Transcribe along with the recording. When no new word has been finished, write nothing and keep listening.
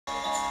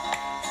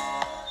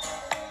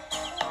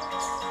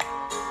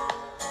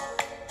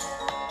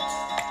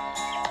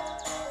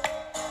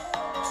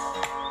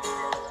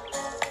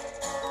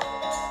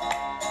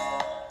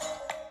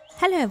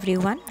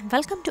Everyone,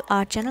 welcome to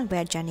our channel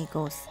where journey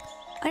गोस।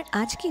 और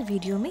आज की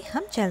वीडियो में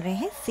हम चल रहे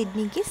हैं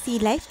सिडनी के सी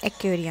लाइफ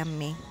एक्वेरियम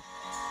में।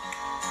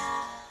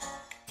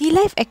 सी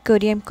लाइफ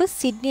एक्वेरियम को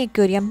सिडनी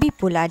एक्वेरियम भी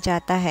बोला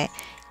जाता है।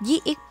 ये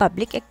एक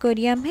पब्लिक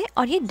एक्वेरियम है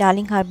और ये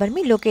डार्लिंग हार्बर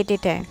में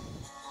लोकेटेड है।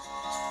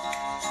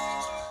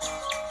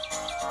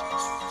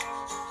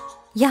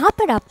 यहाँ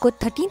पर आपको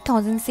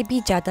 13,000 से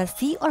भी ज़्यादा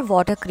सी और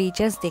वाटर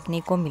क्रीचर्स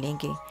देखने को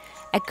मिलेंगे।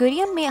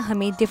 एक्वेरियम में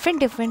हमें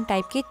डिफरेंट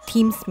टाइप के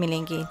थीम्स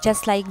मिलेंगे,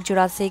 जस्ट लाइक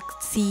जुरासिक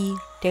सी,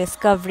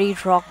 डिस्कवरी,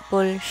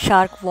 रॉकपूल,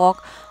 शार्क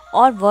वॉक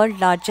और world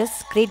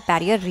largest great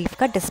barrier reef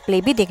का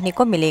डिस्प्ले भी देखने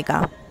को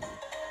मिलेगा।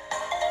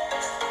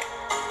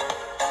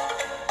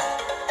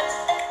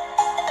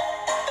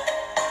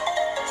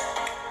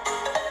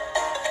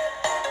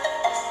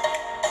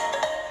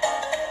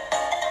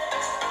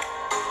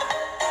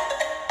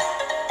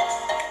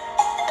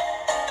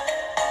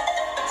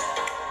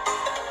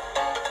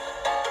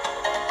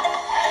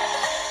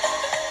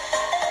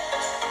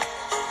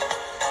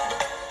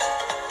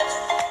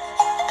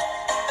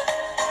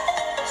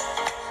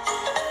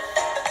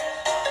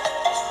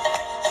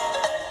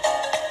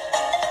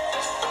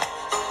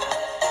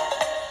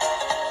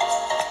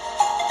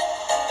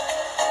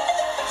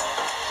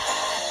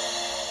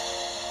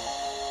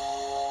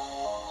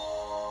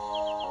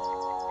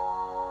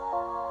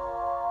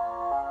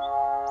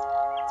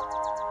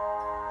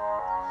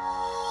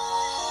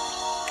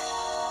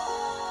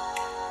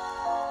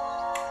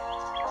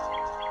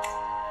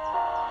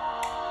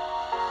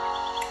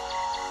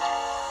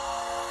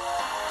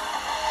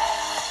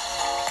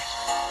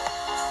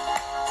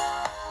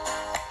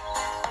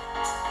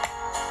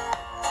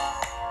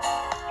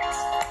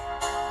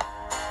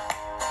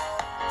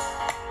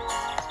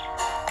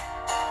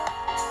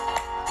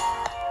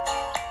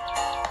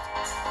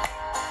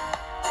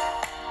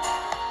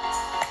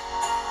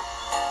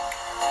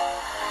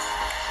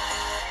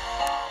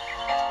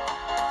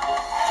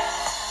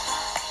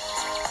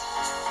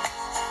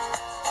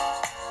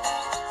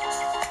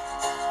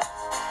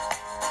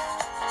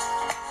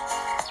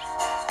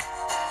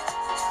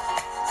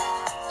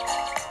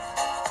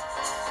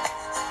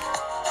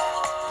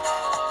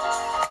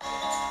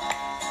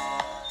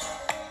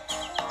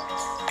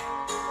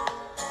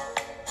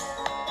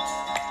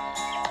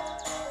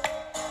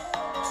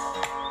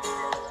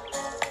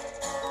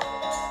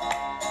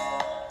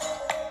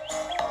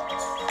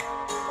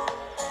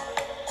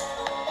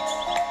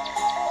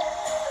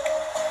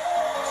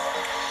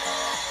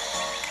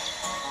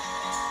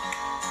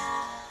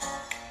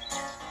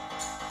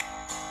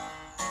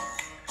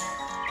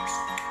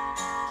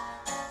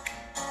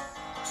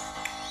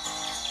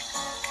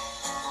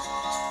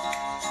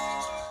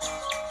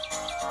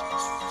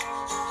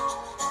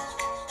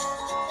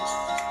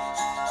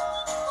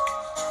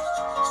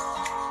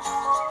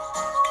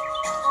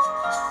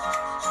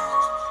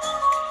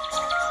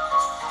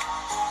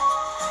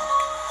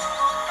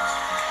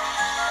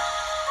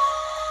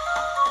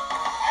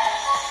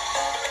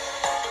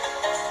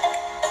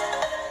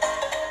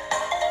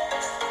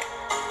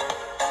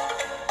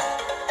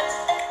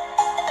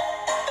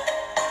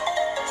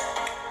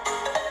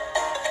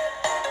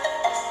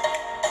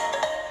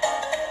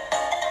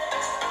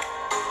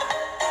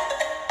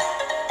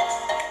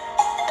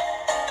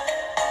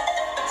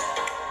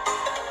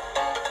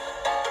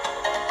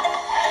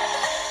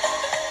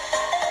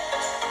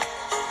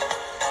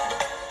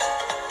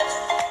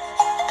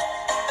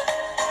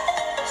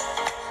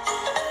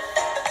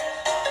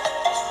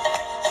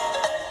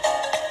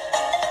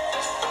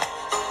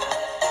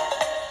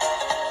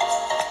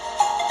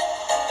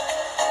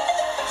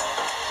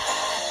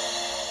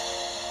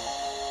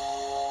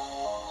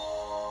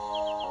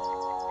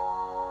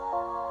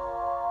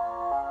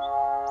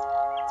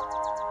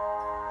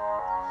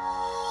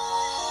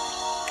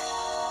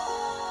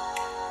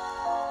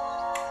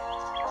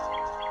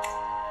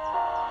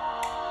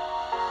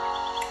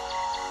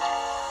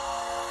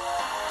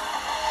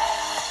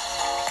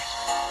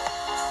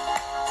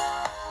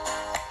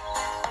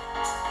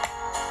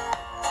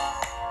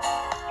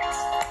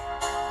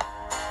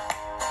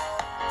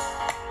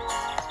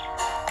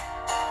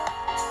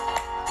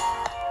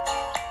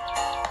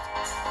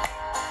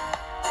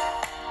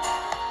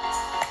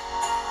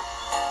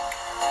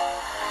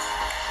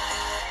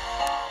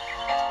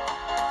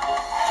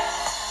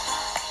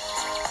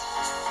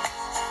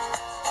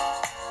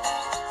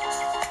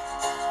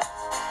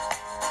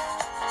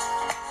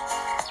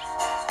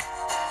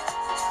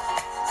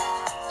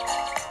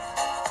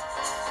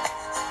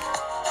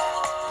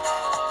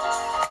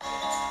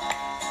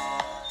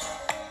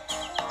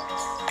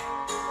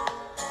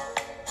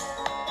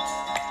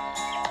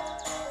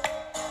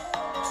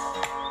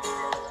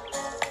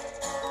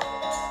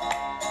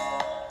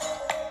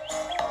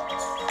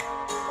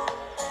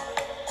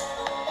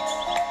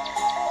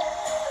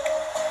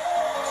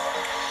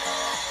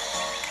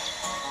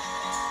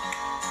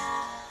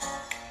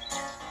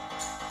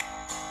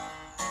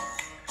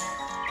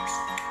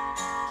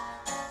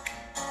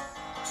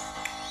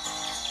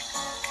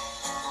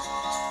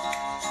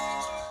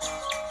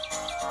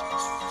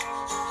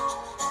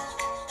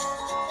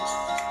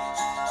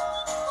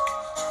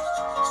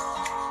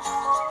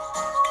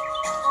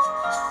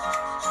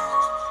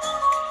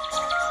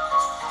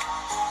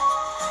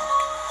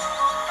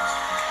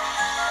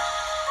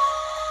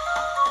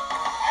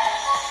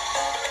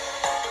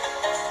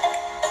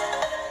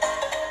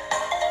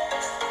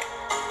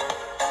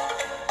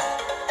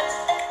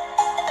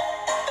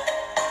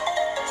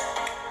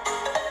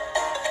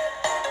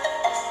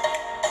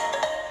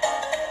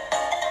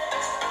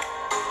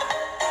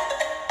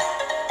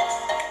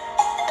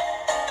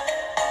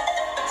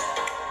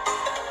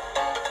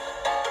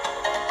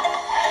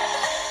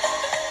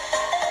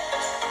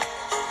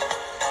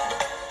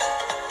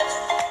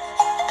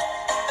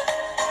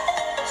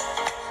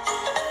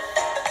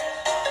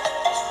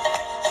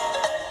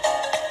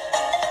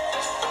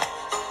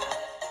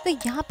 तो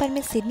यहाँ पर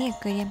मैं सिडनी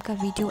एक्वेरियम का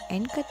वीडियो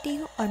एंड करती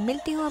हूँ और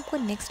मिलती हूँ आपको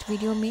नेक्स्ट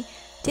वीडियो में।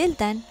 Till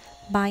then,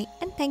 bye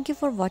and thank you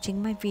for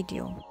watching my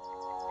video.